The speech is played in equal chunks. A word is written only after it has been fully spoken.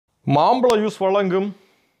மாம்பழ யூஸ் வழங்கும்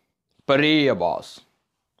பெரிய பாஸ்.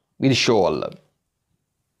 இது ஷோ அல்ல,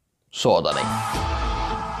 சோதனை.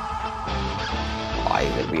 I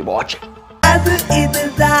will be watching. அது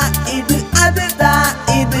இதுதான், இது அதுதான்,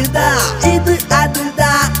 இதுதான், இது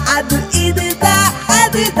அதுதான், அது இதுதான்,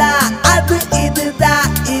 அதுதான், அது இதுதான்,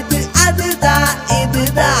 இது அதுதான்,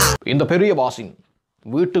 இதுதான். இந்த பெரிய பாஸின்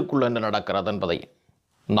வீட்டுக்குள்ள என்ன நடக்கிறது என்பதை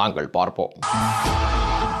நாங்கள் பார்ப்போம்.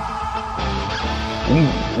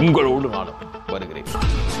 உங்களோடு நானும் வருகிறேன்.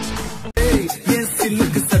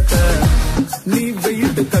 நீ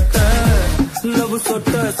வெயிட்டு கட்ட லவ்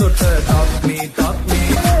சொட்ட சொட்ட டாப் மீ தொக்கு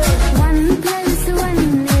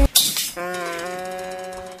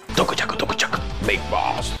சக்கு பிக்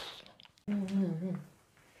பாஸ்.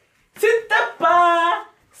 சித்தப்பா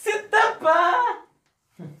சித்தப்பா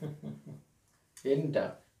என்ன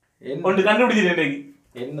ஒன்று கண்டுபிடிச்சிட்டேன்.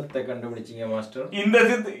 என்னத்தை கண்டுபிடிச்சிங்க மாஸ்டர்? இந்த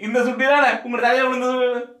சுட்டி தானே உங்க தலையில விழுந்தது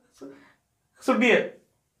சுட்டிய.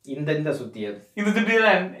 இந்த சுத்தியது இந்த சுட்டி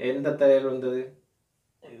தான் எந்த தலையில் விழுந்தது?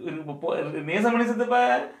 நேசமணி சித்தப்பா.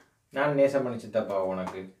 நான் நேசமணி சித்தப்பா.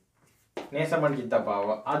 உனக்கு நேசமணி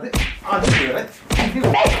சித்தப்பாவா? அது அது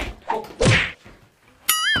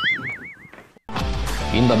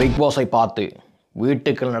இந்த பிக் பாஸை பார்த்து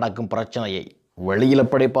வீட்டுக்குள் நடக்கும் பிரச்சனையை வெளியில்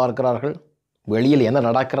எப்படி பார்க்கிறார்கள், வெளியில் என்ன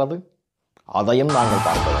நடக்கிறது அதையும் நாங்கள்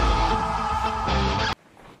பார்க்க வேண்டும்.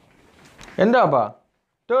 என்னப்பா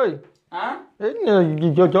டோய்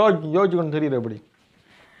யோசிச்சுக்கொண்டு தெரியுது எப்படி?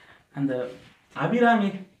 அந்த அபிராமி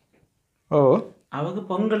ஓ அவக்கு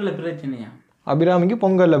பொங்கல்ல பிரச்சனையா? அபிராமிக்கு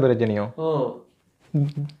பொங்கல்ல பிரச்சனையோ? ஓ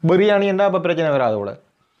பிரியாணி என்ன அப்போ பிரச்சனை வராது கூட?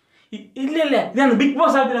 இல்ல இது அந்த பிக்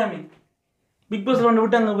பாஸ் அபிராமி. பிக் பாஸ்ல ஒன்று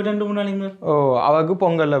விட்டாங்க 2-3 நாளைக்கு. ஓ அவக்கு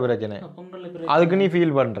பொங்கல்ல பிரச்சனை. அதுக்கு நீ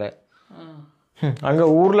ஃபீல் பண்ற? அங்கே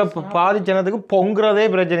ஊரில் பாதிச்சனத்துக்கு பொங்குறதே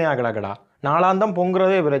பிரச்சனையாக கிடக்கடா. நாளாந்தம்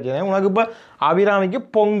பொங்குறதே பிரச்சனை. உனக்கு இப்போ அபிராமிக்கு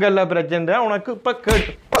பொங்கல்ல பிரச்சனை. உனக்கு இப்போ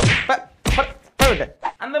கேட்டு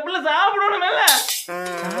அந்த பிள்ளை சாப்பிடணும்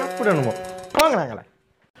சாப்பிடணுமோ? வாங்க நாங்களே.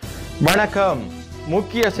 வணக்கம்.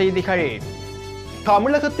 முக்கிய செய்திகள்.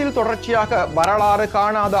 தமிழகத்தில் தொடர்ச்சியாக வரலாறு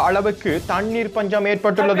காணாத அளவுக்கு தண்ணீர் பஞ்சம்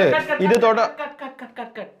ஏற்பட்டுள்ளது. இது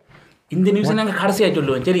இந்த நியூஸ் நாங்கள் கடைசியாக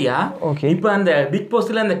சொல்லுவோம், சரியா? ஓகே. இப்போ அந்த பிக்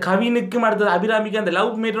பாஸ்ல அந்த கவினுக்கும் அடுத்தது அபிராமிக்கு அந்த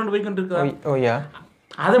லவ் மேட்ரு போய்கிட்டு இருக்கு.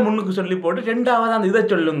 அதை முன்னுக்கு சொல்லி போட்டு 2வது அந்த இதை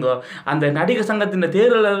சொல்லுங்க, அந்த நடிகர் சங்கத்தின்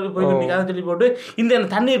தேர்தல் போய்கிட்டு அதை சொல்லி போட்டு இந்த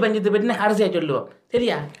தண்ணீர் பஞ்சத்தை பற்றி கடைசியாக சொல்லுவோம்,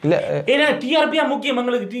 சரியா? இல்லை ஏன்னா டிஆர்பியா முக்கியம்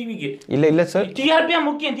எங்களுக்கு, டிவிக்கு. இல்லை சார், டிஆர்பியா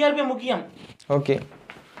முக்கியம். ஓகே.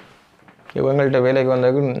 இவங்கள்ட்ட வேலைக்கு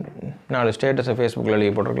வந்ததுக்கு 4 ஸ்டேட்டஸை ஃபேஸ்புக்கில்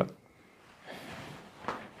எழுதி போட்டிருக்கலாம்.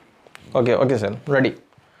 Okay sir, ready.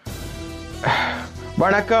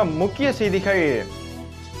 வணக்கம். முக்கிய செய்திகள்.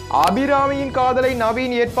 அபிராமியின் காதலை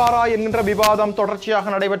நவீன் ஏற்பாரா என்கின்ற விவாதம்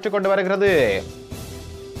தொடர்ச்சியாக நடைபெற்றுக் கொண்டு வருகிறது.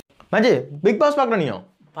 மஜி, பிக் பாஸ் பார்க்கணும்? நீயும்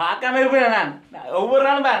பார்க்காம இருப்பேன். நான் ஒவ்வொரு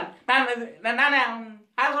நாளும்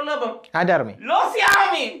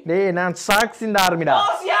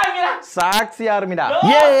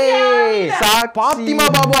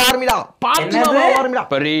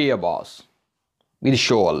பெரிய பாஸ். இது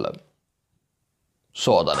ஷோ அல்ல,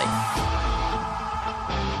 சோதனை.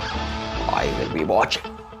 I will be watching.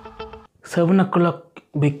 7 o'clock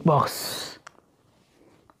Big Boss.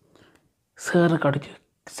 Sir கடிச்சு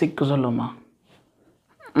சிக்க சொல்லுமா?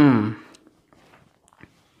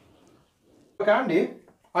 Candy,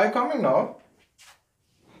 are you coming now?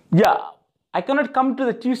 Yeah, I cannot come to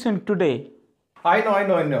the tuition today. I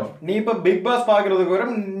know. நீ இப்ப பிக் பாஸ் பார்க்கிறதுக்கு வர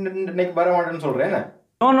இன்னைக்கு வர மாட்டேன்னு சொல்றேன்.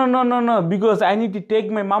 No, because I need to take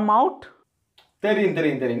my mom out. தெரியும்.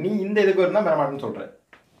 நீ இந்த இதுக்கு வரனா வர மாட்டேன்னு சொல்ற.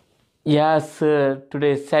 Yes,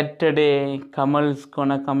 today Saturday. Kamal's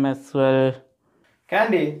gonna come as well.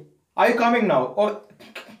 Candy, are you coming now? Oh,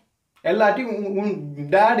 எல்லாத்தையும் உன்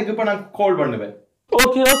டாடுக்கு இப்ப நான் கால் பண்ணுவேன்.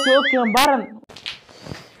 Okay, Baran.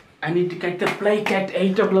 I need to catch the flight at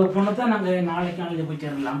 8 o'clock. போனதா நாங்க நாளைக்கு போய்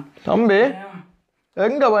சேரலாம். தம்பி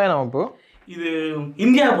எங்க பயணம் இப்போ? இது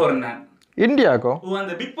இந்தியா போறேன் நான். இந்தியாக்கோ?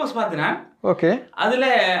 அந்த பிக் பாஸ் பார்த்தேனா? ஓகே. அதுல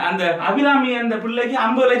அந்த அபிராமி அந்த பிள்ளைக்கு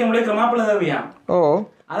 50 லட்சம் உழைக்கிற மாப்பிள்ளை தேவையா? ஓ.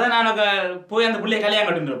 அதான் நான் போய் அந்த பிள்ளைய கல்யாணம்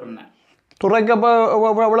கட்டிட்டு இருப்பேன். துறைக்கப்ப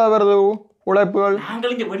எவ்வளோ வருது உழைப்புகள்?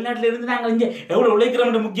 நாங்கள் இங்கே வெளிநாட்டில் இருந்து நாங்கள் இங்கே எவ்வளோ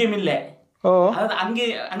உழைக்கிறோம்னு முக்கியம் இல்லை. அதாவது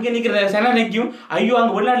அங்கே நிற்கிற சென்னைக்கும் ஐயோ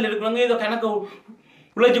அங்கே வெளிநாட்டில் இருக்கிறவங்க ஏதோ கணக்கு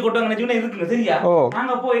உழைச்சி கொட்டாங்கன்னு இருக்குங்க, சரியா?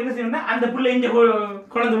 நாங்க போய் என்ன செய்யணும்னா அந்த பிள்ளை இங்க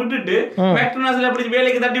கொண்டு விட்டுட்டு மெக்டோனல்ஸ்ல அப்படி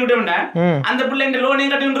வேலைக்கு தட்டி விட்ட வேண்டாம். அந்த பிள்ளை இந்த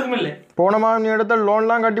லோனையும் கட்டி விட்டுருக்கும் இல்லை. போனமா நீ எடுத்த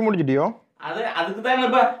லோன்லாம் கட்டி முடிச்சிட்டியோ? அதுக்கு தான்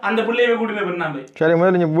இப்ப அந்த பிள்ளைய கூட்டிட்டு போயிருந்தாங்க. சரி,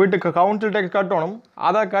 முதல்ல நீ வீட்டுக்கு கவுன்சில் டேக்ஸ் கட்டணும்.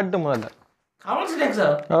 அதை கட்டு முதல்ல. கவுன்சில் டேக்ஸா?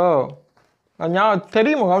 ஓ, நான்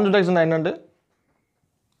தெரியுமா கவுன்சில் டேக்ஸ் என்னண்டு?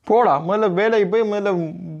 போடா முதல்ல வேலைக்கு போய் முதல்ல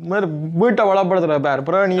வீட்டை வளப்படுத்துற பேர்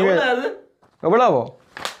அப்புறம் நீ எவ்வளவோ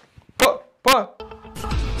போ போ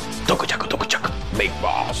தொக்கு சக்கு பிக்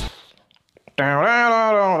பாஸ்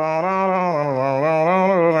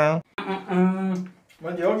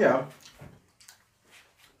ஓகே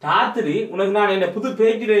ராத்திரி உனக்கு நான் என்ன புது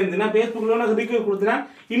பேஜில் இருந்துன்னா ஃபேஸ்புக்கில் உனக்கு ரிக்வெஸ்ட் கொடுத்தேன்னா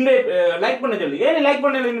இன்னும் லைக் பண்ண சொல்லி ஏன் லைக்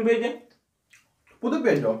பண்ணல இன்னும் பேஜ் புது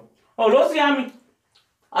பேஜோ ஓ லோஸ்லியா ஆமி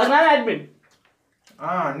அதனால அட்மிட்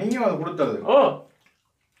நீயும் அது கொடுத்தது ஓ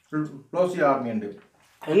லோஸ்லியா ஆர்மி உண்டு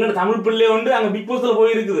எங்களோட தமிழ் பிள்ளை உண்டு அங்கே பிக் பாஸில்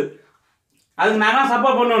போயிருக்குது அதுக்கு நாங்கள்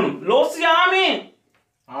சப்போர்ட் பண்ணணும் லோஸ்லியா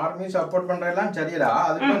ஆர்மி சப்போர்ட் பண்ணுறதெல்லாம் சரியா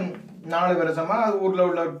அதுக்கு 4 வருஷமா ஊர்ல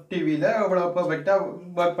உள்ள டிவியில அவ்வளவு பெர்ஃபெக்ட்டா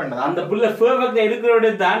வர்க் பண்ணது அந்த புள்ள பெர்ஃபெக்ட்டா இருக்கிறவட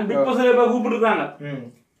தான் பிக் பாஸ்ல போய் கூப்பிட்டுருக்காங்க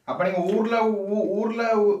அப்ப நீங்க ஊர்ல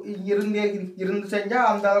இருந்து செஞ்சா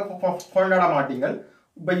அந்த கொண்டாட மாட்டீங்க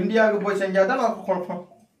இப்ப இந்தியாவுக்கு போய் செஞ்சா தான்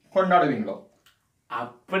கொண்டாடுவீங்களோ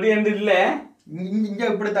அப்படி என்று இல்ல இங்க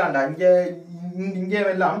இப்படித்தான்டா இங்க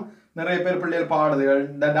எல்லாம் நிறைய பேர் பிள்ளைகள் பாடுதுகள்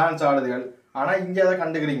டான்ஸ் ஆடுதுகள் ஆனா இங்க அதை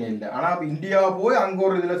கண்டுக்கிறீங்க இல்ல ஆனா இந்தியா போய் அங்க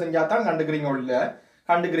ஒரு இதுல செஞ்சா தான் கண்டுக்கிறீங்க இல்ல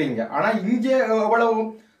கண்டுக்கிறீங்க ஆனா இங்க எவ்வளவு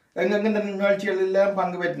எங்க இந்த நிகழ்ச்சிகள் எல்லாம்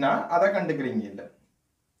பங்கு பெற்றினா அதை கண்டுக்கிறீங்க இல்லை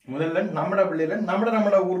முதல்ல நம்மட பிள்ளைல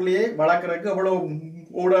நம்மட ஊர்லயே வளர்க்கறதுக்கு எவ்வளவு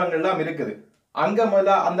ஊடகங்கள் எல்லாம் இருக்குது அங்க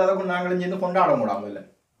முதல்ல அந்த அளவுக்கு நாங்களும் சேர்ந்து கொண்டாட முடியாம இல்லை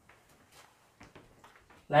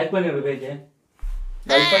லைக் பண்ணி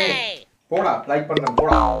போடா லைக் பண்ண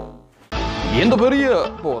போடா எந்த பெரிய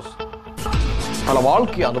போஸ் பல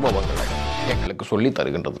வாழ்க்கை அனுபவங்களை எங்களுக்கு சொல்லி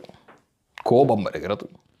தருகின்றது கோபம் வருகிறது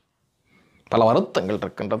பல வருத்தங்கள்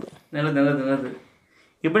இருக்கின்றது நல்லது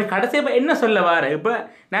இப்போ கடைசி இப்போ என்ன சொல்ல வார இப்போ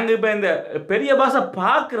நாங்கள் இப்போ இந்த பெரிய பாஸை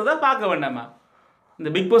பார்க்குறதா பார்க்க வேண்டாமா இந்த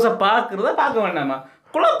பிக் பாஸை பார்க்குறதா பார்க்க வேண்டாமா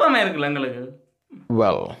குழப்பமாக இருக்குல்ல எங்களுக்கு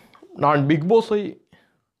வெல் நான் பிக் பாஸை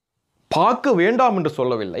பார்க்க வேண்டாம் என்று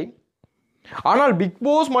சொல்லவில்லை ஆனால் பிக்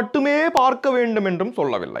பாஸ் மட்டுமே பார்க்க வேண்டும் என்றும்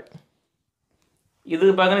சொல்லவில்லை இது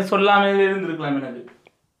பார்க்க சொல்லாமல் இருந்திருக்கலாம் எனக்கு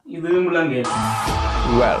இது முள்ளங்க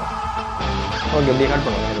வெல் ஓகே அப்படியே கட்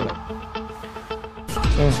பண்ணுங்க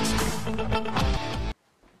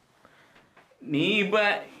நீ இப்போ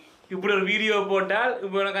இப்படி ஒரு வீடியோ போட்டால்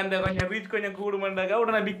இப்போ உனக்கு அந்த கொஞ்சம் ரீச் கொஞ்சம் கூடுமெண்டாக்கா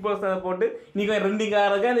உடனே பிக் பாஸ் அதை போட்டு நீ கொஞ்சம்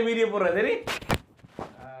ரெண்டிங்காரக்கா அந்த வீடியோ போடுற சரி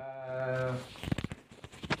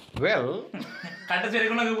வெல் கட்ட சரி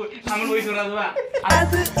உனக்கு நம்ம போய் சொல்றதுவா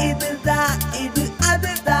அது இதுதான் இது